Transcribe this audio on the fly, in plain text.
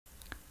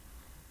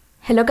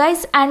Hello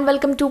guys and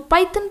welcome to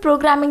Python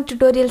programming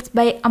tutorials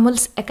by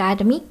Amul's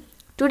Academy.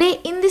 Today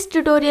in this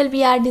tutorial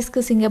we are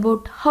discussing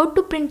about how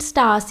to print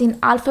stars in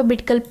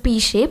alphabetical P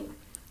shape,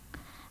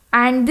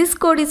 and this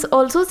code is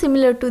also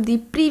similar to the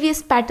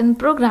previous pattern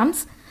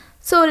programs.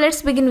 So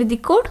let's begin with the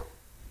code.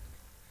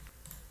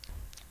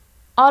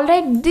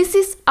 Alright, this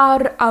is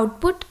our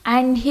output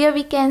and here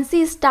we can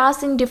see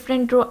stars in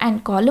different row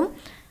and column.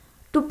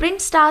 To print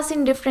stars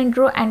in different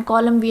row and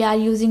column we are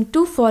using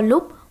two for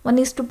loop. One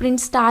is to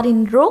print star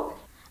in row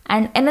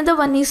and another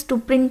one is to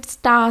print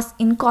stars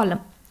in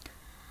column.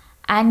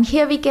 And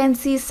here we can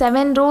see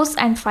 7 rows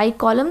and 5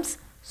 columns.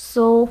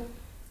 So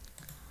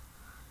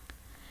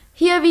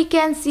here we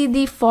can see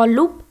the for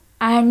loop,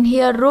 and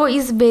here row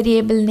is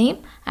variable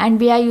name and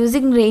we are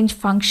using range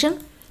function.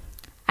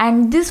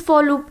 And this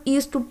for loop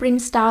is to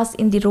print stars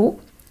in the row.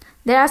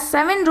 There are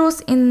 7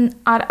 rows in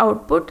our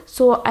output,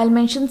 so I'll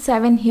mention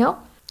 7 here.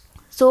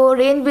 So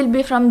range will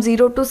be from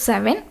 0 to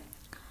 7.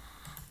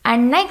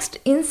 And next,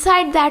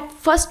 inside that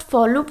first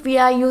for loop we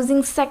are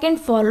using second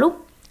for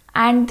loop,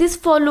 and this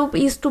for loop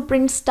is to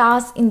print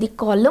stars in the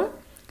column.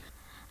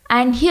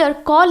 And here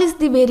call is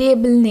the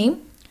variable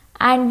name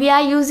and we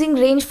are using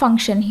range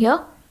function here.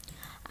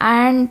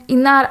 And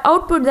in our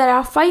output there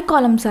are 5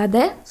 columns are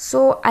there,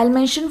 so I'll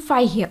mention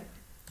 5 here.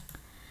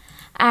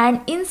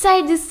 And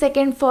inside this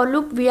second for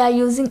loop we are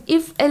using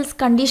if else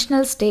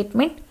conditional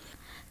statement.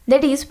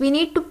 That is, we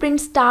need to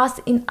print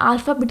stars in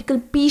alphabetical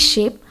P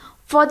shape.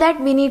 For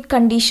that we need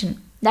condition.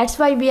 That's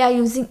why we are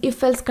using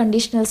if else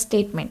conditional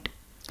statement.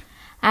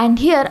 And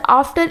here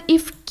after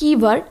if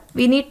keyword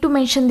we need to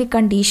mention the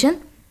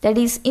condition, that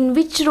is in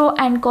which row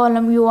and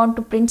column you want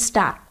to print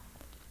star.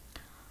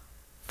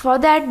 For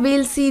that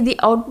we'll see the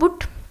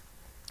output.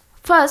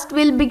 First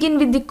we'll begin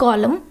with the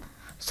column.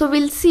 So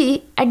we'll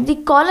see at the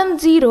column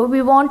 0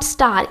 we want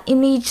star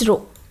in each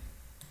row.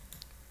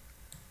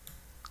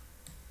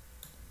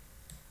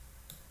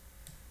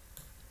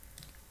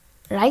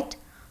 Right?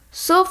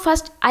 So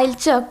first I'll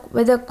check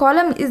whether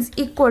column is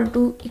equal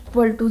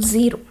to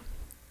 0,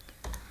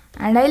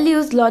 and I'll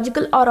use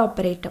logical OR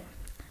operator.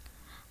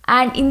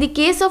 And in the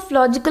case of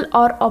logical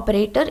OR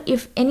operator,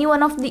 if any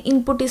one of the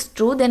input is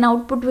true, then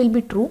output will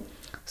be true.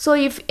 So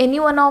if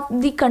any one of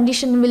the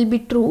condition will be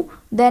true,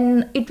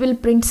 then it will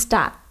print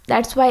star.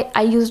 That's why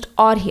I used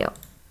OR here.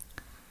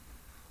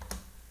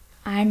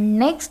 And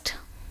next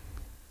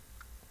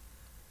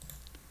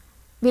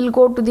we'll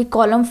go to the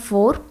column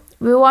 4.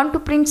 We want to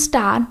print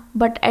star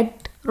but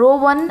at row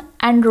 1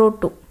 and row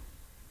 2,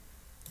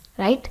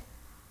 right?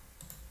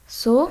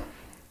 So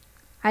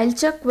I'll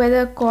check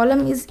whether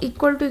column is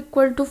equal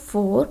to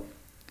 4.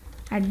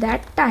 At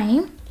that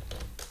time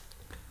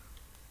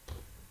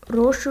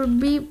row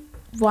should be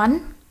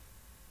 1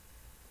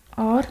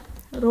 or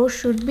row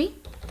should be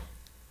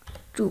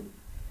 2.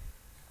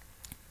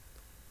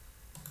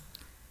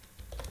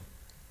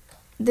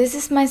 This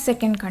is my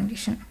second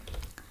condition,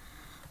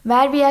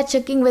 where we are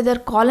checking whether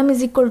column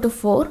is equal to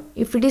 4.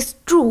 If it is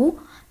true,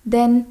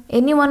 then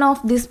any one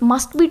of this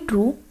must be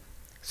true.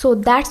 So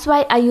that's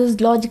why I used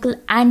logical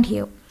AND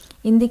here.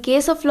 In the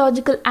case of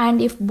logical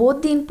AND, if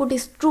both the input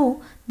is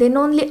true, then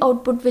only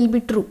output will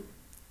be true.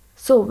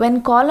 So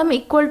when column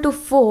equal to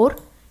 4,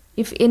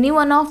 if any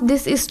one of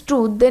this is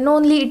true, then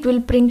only it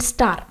will print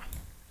star.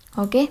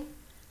 Okay.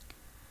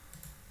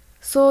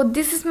 So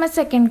this is my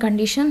second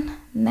condition.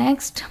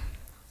 Next.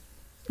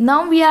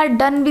 Now we are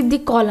done with the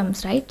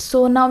columns, right?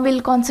 So now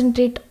we'll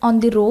concentrate on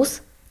the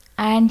rows,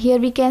 and here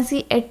we can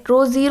see at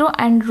row 0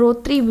 and row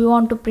 3 we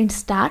want to print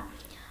star,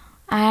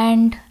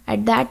 and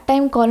at that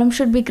time column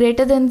should be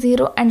greater than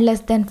 0 and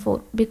less than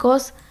 4,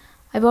 because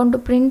I want to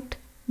print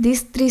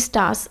these 3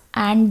 stars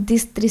and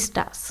these 3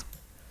 stars.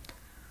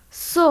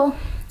 So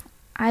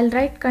I'll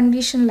write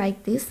condition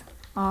like this,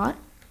 or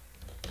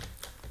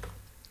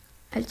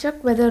I'll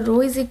check whether row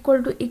is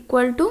equal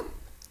to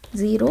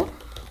 0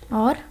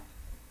 or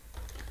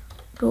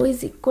row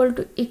is equal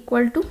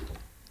to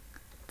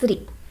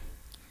 3.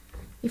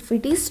 If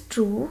it is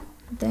true,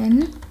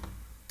 then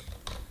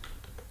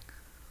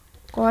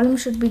column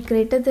should be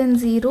greater than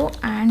 0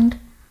 and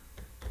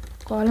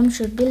column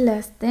should be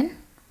less than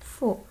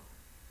 4.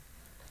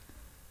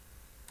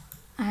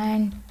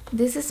 And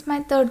this is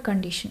my third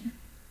condition.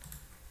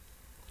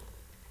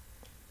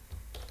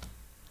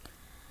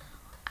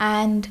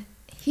 And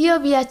here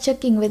we are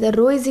checking whether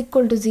row is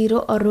equal to 0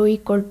 or row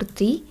equal to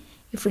 3.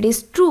 If it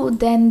is true,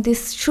 then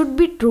this should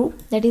be true,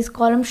 that is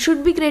column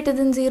should be greater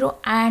than 0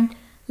 and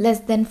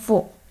less than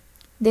 4.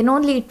 Then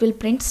only it will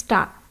print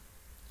star.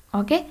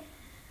 Okay.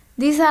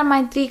 These are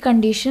my 3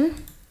 conditions,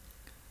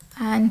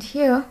 and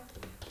here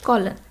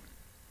colon.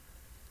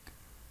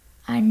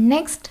 And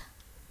next,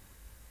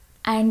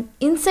 and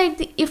inside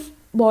the if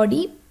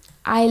body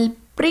I'll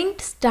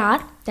print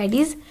star, that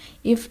is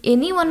if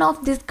any one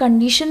of this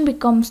condition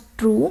becomes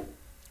true.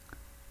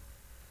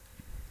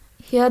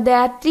 Here there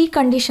are 3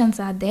 conditions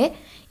are there.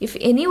 If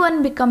any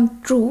one become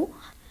true,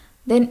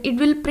 then it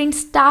will print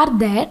star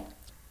there.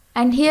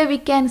 And here we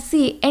can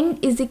see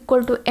end is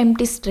equal to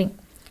empty string.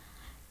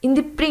 In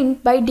the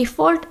print, by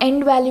default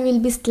end value will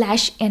be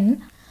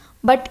 /n,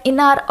 But in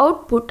our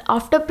output,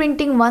 after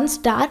printing one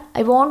star,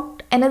 I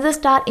want another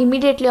star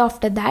immediately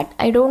after that.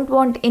 I don't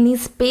want any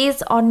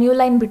space or new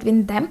line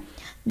between them.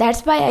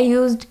 That's why I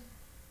used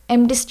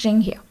empty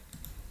string here.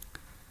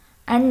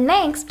 And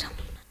next,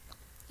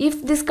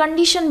 if this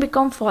condition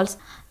becomes false,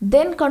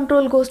 then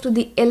control goes to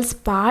the else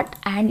part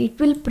and it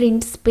will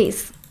print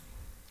space.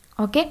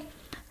 Okay,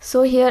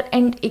 so here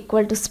end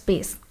equal to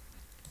space,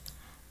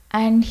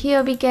 and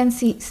here we can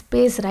see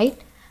space, right?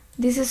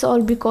 This is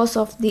all because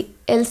of the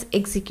else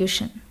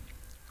execution.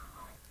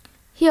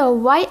 Here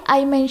why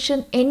I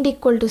mention end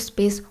equal to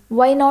space,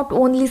 why not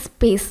only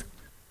space?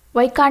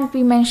 Why can't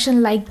we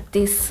mention like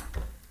this,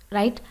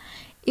 right?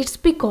 It's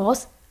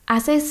because,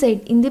 as I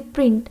said, in the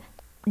print,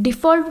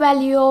 default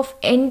value of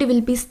end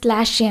will be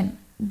 /n.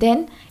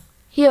 Then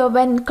here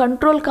when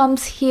control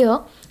comes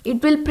here,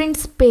 it will print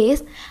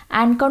space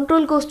and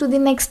control goes to the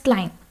next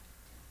line.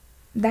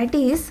 That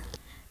is,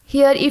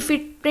 here if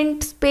it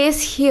prints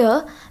space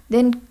here,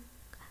 then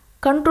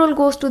control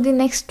goes to the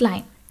next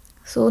line.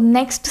 So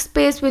next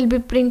space will be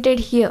printed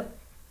here,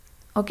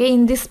 okay,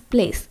 in this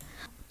place.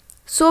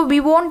 So we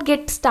won't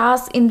get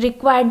stars in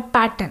required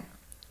pattern.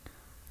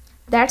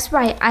 That's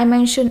why I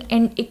mentioned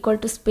end equal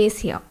to space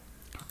here.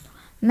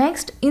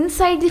 Next,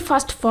 inside the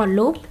first for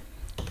loop,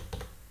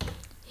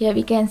 here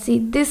we can see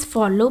this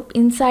for loop.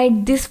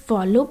 Inside this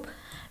for loop,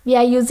 we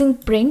are using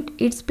print.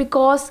 It's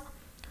because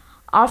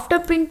after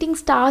printing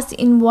stars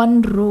in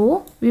one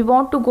row, we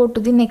want to go to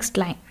the next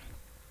line.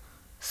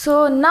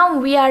 So now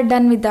we are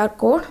done with our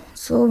code.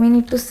 So we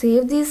need to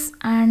save this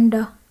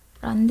and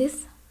run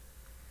this.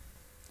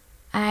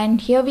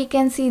 And here we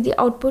can see the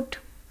output.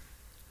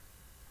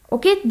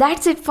 Okay,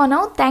 that's it for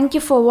now. Thank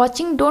you for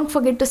watching. Don't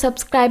forget to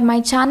subscribe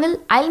my channel.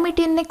 I'll meet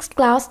you in next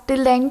class.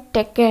 Till then,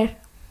 take care.